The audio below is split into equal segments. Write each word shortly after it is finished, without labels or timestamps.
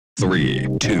3,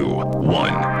 2,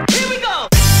 1. Here we go!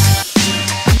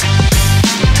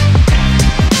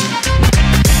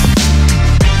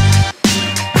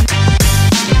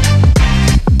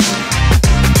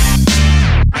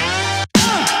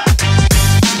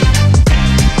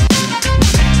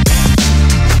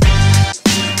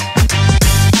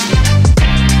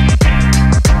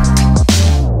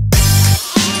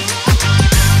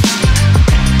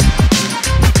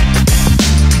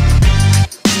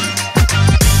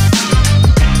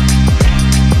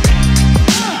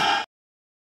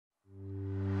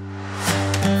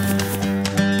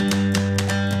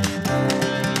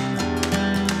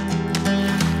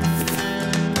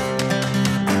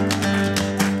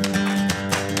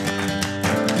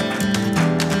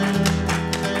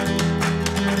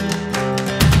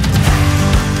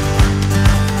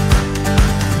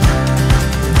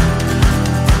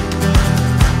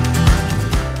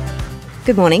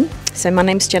 Good morning. So my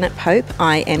name's Janet Pope.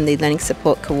 I am the Learning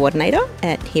Support Coordinator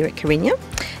here at Carina,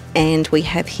 and we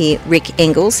have here Rick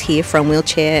Engels here from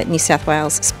Wheelchair New South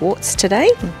Wales Sports today.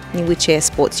 Wheelchair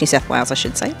Sports New South Wales, I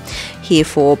should say. Here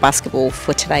for basketball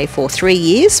for today for 3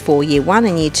 years, for Year 1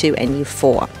 and Year 2 and Year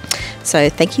 4. So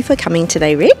thank you for coming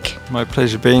today, Rick. My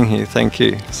pleasure being here, thank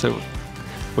you. So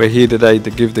we're here today to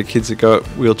give the kids a go at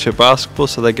wheelchair basketball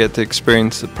so they get to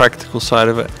experience the practical side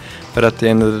of it. But at the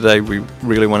end of the day, we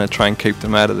really want to try and keep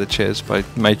them out of the chairs by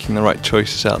making the right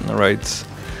choices out on the roads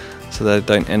so they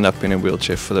don't end up in a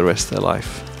wheelchair for the rest of their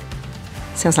life.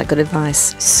 Sounds like good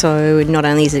advice. So not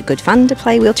only is it good fun to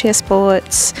play wheelchair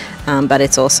sports, but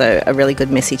it's also a really good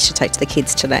message to take to the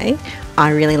kids today.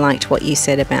 I really liked what you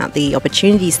said about the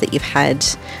opportunities that you've had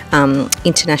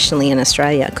internationally in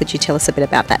Australia. Could you tell us a bit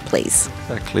about that, please?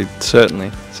 Exactly,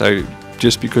 certainly. So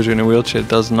just because you're in a wheelchair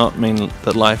does not mean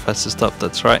that life has to stop,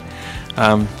 that's right.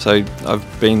 So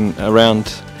I've been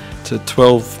around to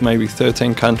 12, maybe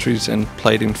 13 countries and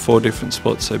played in 4 different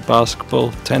sports, so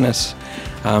basketball, tennis,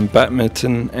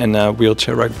 badminton and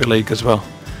wheelchair rugby league as well.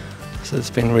 So it's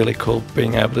been really cool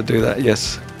being able to do that,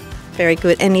 yes. Very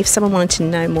good. And if someone wanted to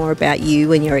know more about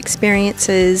you and your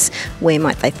experiences, where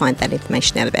might they find that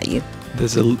information out about you?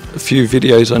 There's a few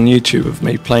videos on YouTube of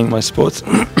me playing my sports,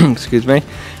 excuse me,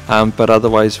 but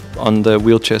otherwise on the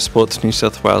Wheelchair Sports New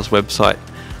South Wales website,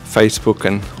 Facebook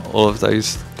and all of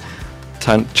those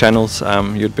channels,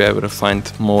 you'd be able to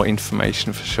find more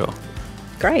information for sure.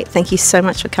 Great. Thank you so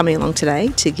much for coming along today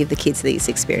to give the kids these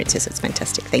experiences. It's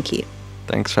fantastic. Thank you.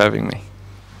 Thanks for having me.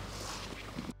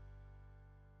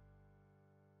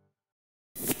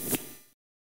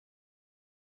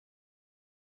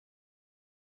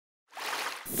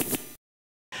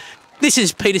 This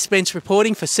is Peter Spence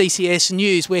reporting for CCS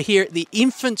News. We're here at the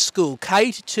Infant School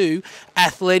K-2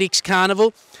 Athletics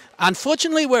Carnival.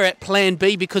 Unfortunately, we're at Plan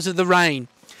B because of the rain,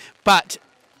 but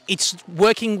it's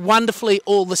working wonderfully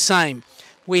all the same.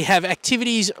 We have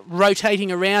activities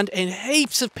rotating around and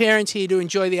heaps of parents here to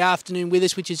enjoy the afternoon with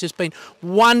us, which has just been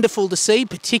wonderful to see,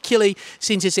 particularly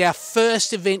since it's our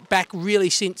first event back really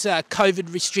since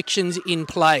COVID restrictions in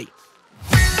play.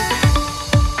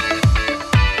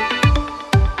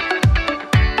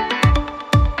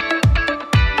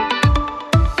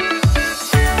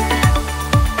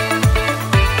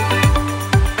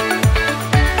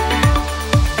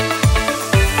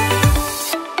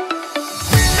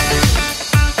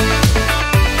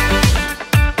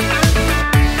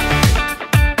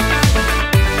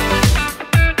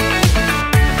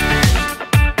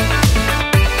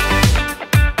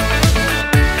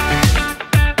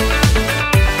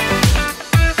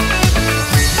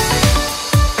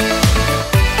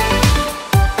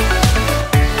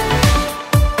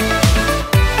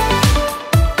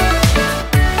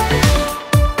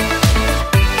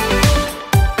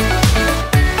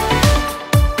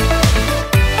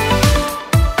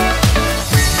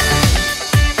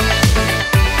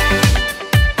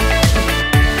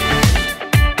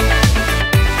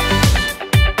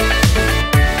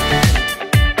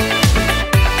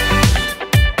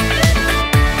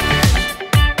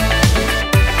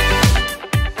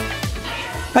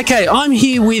 Okay, I'm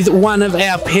here with one of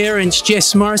our parents,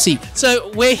 Jess Morrissey.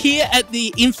 So we're here at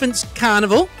the Infants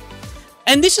Carnival,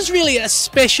 and this is really a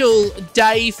special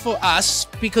day for us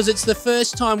because it's the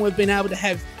first time we've been able to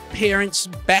have parents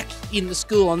back in the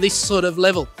school on this sort of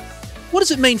level. What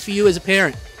does it mean for you as a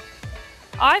parent?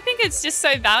 I think it's just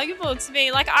so valuable to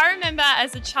me. Like, I remember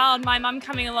as a child, my mum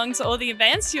coming along to all the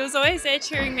events. She was always there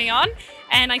cheering me on,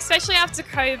 and especially after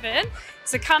COVID,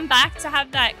 to come back to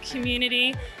have that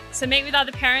community, to meet with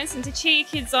other parents and to cheer your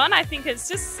kids on, I think it's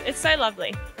so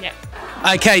lovely. Yeah.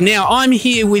 Okay, now I'm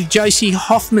here with Josie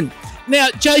Hoffman. Now,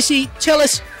 Josie, tell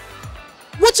us,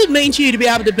 What's it mean to you to be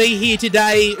able to be here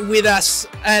today with us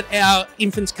at our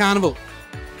Infants Carnival?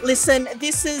 Listen,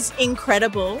 this is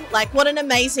incredible. Like, what an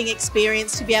amazing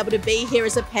experience to be able to be here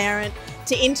as a parent,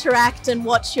 to interact and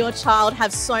watch your child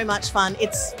have so much fun.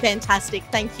 It's fantastic.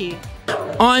 Thank you.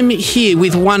 I'm here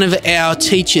with one of our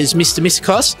teachers, Mr.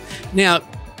 Misakos. Now,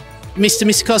 Mr.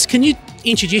 Misakos, can you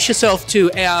introduce yourself to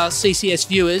our CCS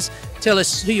viewers? Tell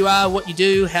us who you are, what you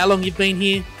do, how long you've been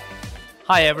here.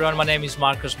 Hi everyone, my name is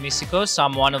Marcos Misikos.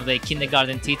 I'm one of the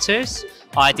kindergarten teachers.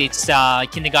 I teach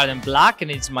kindergarten black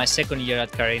and it's my second year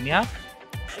at Carina.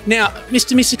 Now,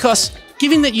 Mr. Misakos,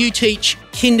 given that you teach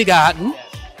kindergarten,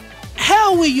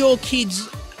 how were your kids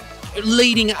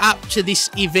leading up to this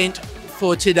event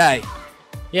for today?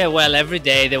 Yeah, well, every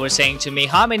day they were saying to me,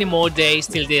 how many more days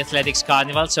till the athletics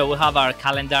carnival? So we have our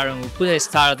calendar and we put a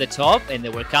star at the top and they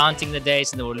were counting the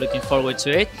days and they were looking forward to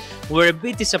it. We were a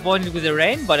bit disappointed with the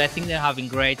rain, but I think they're having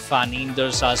great fun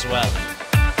indoors as well.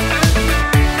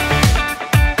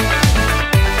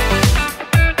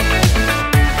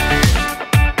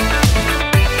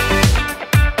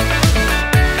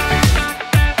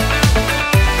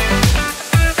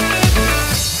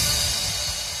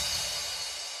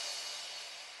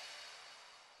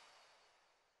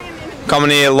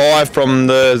 Coming here live from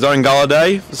the Zone Gala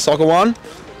Day, the soccer one.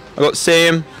 I've got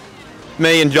Sam,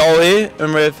 me and Joel here,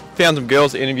 and we've found some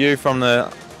girls to interview from the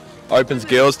Opens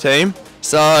girls team.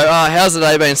 So, how's the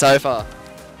day been so far?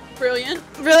 Brilliant.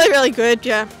 Really, really good,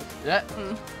 yeah. Yeah?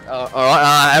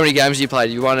 Alright, how many games have you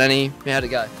played? You won any? How'd it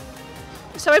go?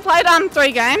 So we played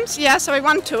 3 games, yeah, so we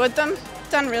won 2 of them.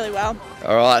 Done really well.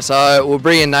 Alright, so we'll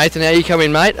bring in Nathan now. You come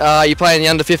in, mate. You playing the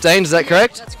under-15s, is that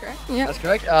correct? That's correct. Yeah. That's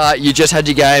correct. You just had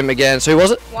your game against, who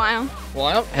was it? Wow.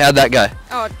 Wow. How'd that go?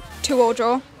 Oh, 2-all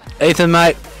draw. Ethan,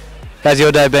 mate, how's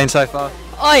your day been so far?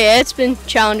 Oh yeah, it's been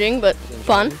challenging but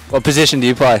fun. What position do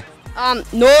you play?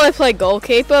 Normally I play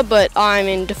goalkeeper, but I'm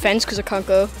in defence because I can't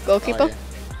go goalkeeper. Oh, yeah.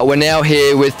 We're now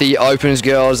here with the Opens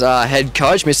girls head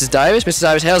coach, Mrs. Davis. Mrs.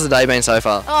 Davis, how's the day been so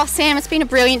far? Oh, Sam, it's been a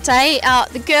brilliant day.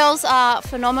 The girls are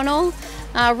phenomenal.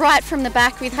 Right from the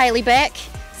back with Hayley Beck,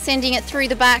 sending it through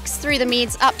the backs, through the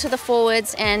mids, up to the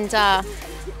forwards, and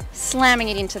slamming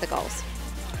it into the goals.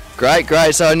 Great,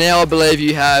 great. So now I believe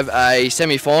you have a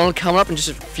semi-final coming up in just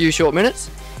a few short minutes.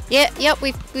 Yep.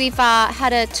 We've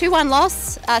had a 2-1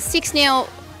 loss, a 6-0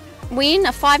 win,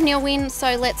 a 5-0 win.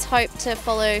 So let's hope to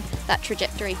follow that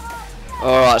trajectory.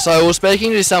 All right. So we were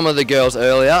speaking to some of the girls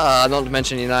earlier, not to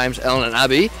mention your names, Ellen and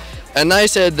Abby, and they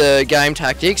said the game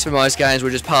tactics for most games were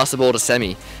just pass the ball to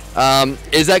semi.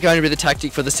 Is that going to be the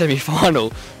tactic for the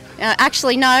semi-final?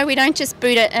 Actually, no, we don't just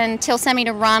boot it and tell Sammy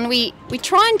to run. We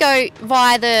try and go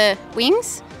via the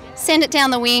wings, send it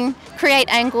down the wing, create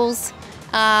angles.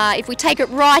 If we take it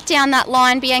right down that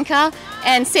line, Bianca,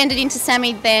 and send it into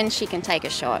Sammy, then she can take a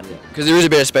shot. Because there is a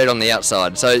bit of speed on the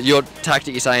outside. So your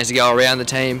tactic, you're saying, is to go around the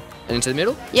team and into the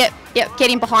middle? Yep, get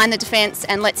in behind the defence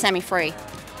and let Sammy free.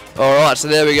 All right, so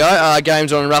there we go.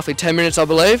 Game's on in roughly 10 minutes, I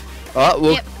believe. All right,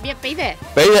 we'll be there.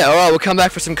 Be there. All right, we'll come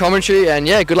back for some commentary, and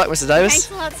yeah, good luck, Mr. Davis.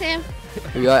 Thanks a lot, Sam. Here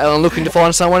we go, Ellen looking to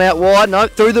find someone out wide. No,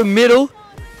 through the middle.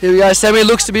 Here we go, Sammy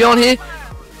looks to be on here.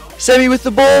 Sammy with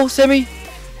the ball, Sammy.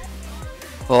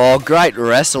 Oh, great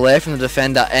wrestle there from the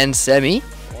defender and Sammy.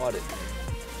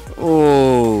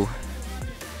 Oh.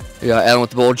 Here we go, Ellen with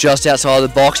the ball just outside the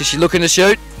box. Is she looking to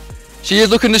shoot? She is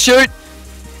looking to shoot.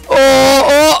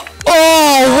 Oh,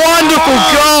 wonderful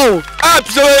goal!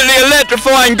 Absolutely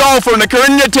electrifying goal from the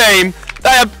Carina team. They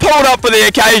have pulled up for the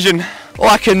occasion.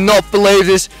 I cannot believe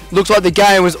this. Looks like the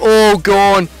game was all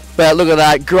gone. But look at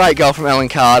that, great goal from Ellen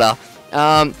Carter.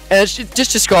 And it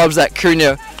just describes that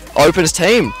Carina Opens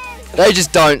team. They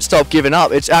just don't stop giving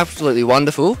up. It's absolutely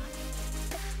wonderful.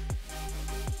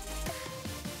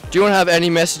 Do you want to have any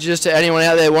messages to anyone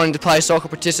out there wanting to play soccer,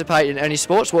 participate in any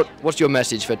sports? What's your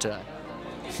message for today?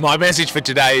 My message for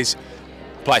today is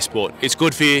play sport. It's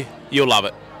good for you. You'll love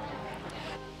it.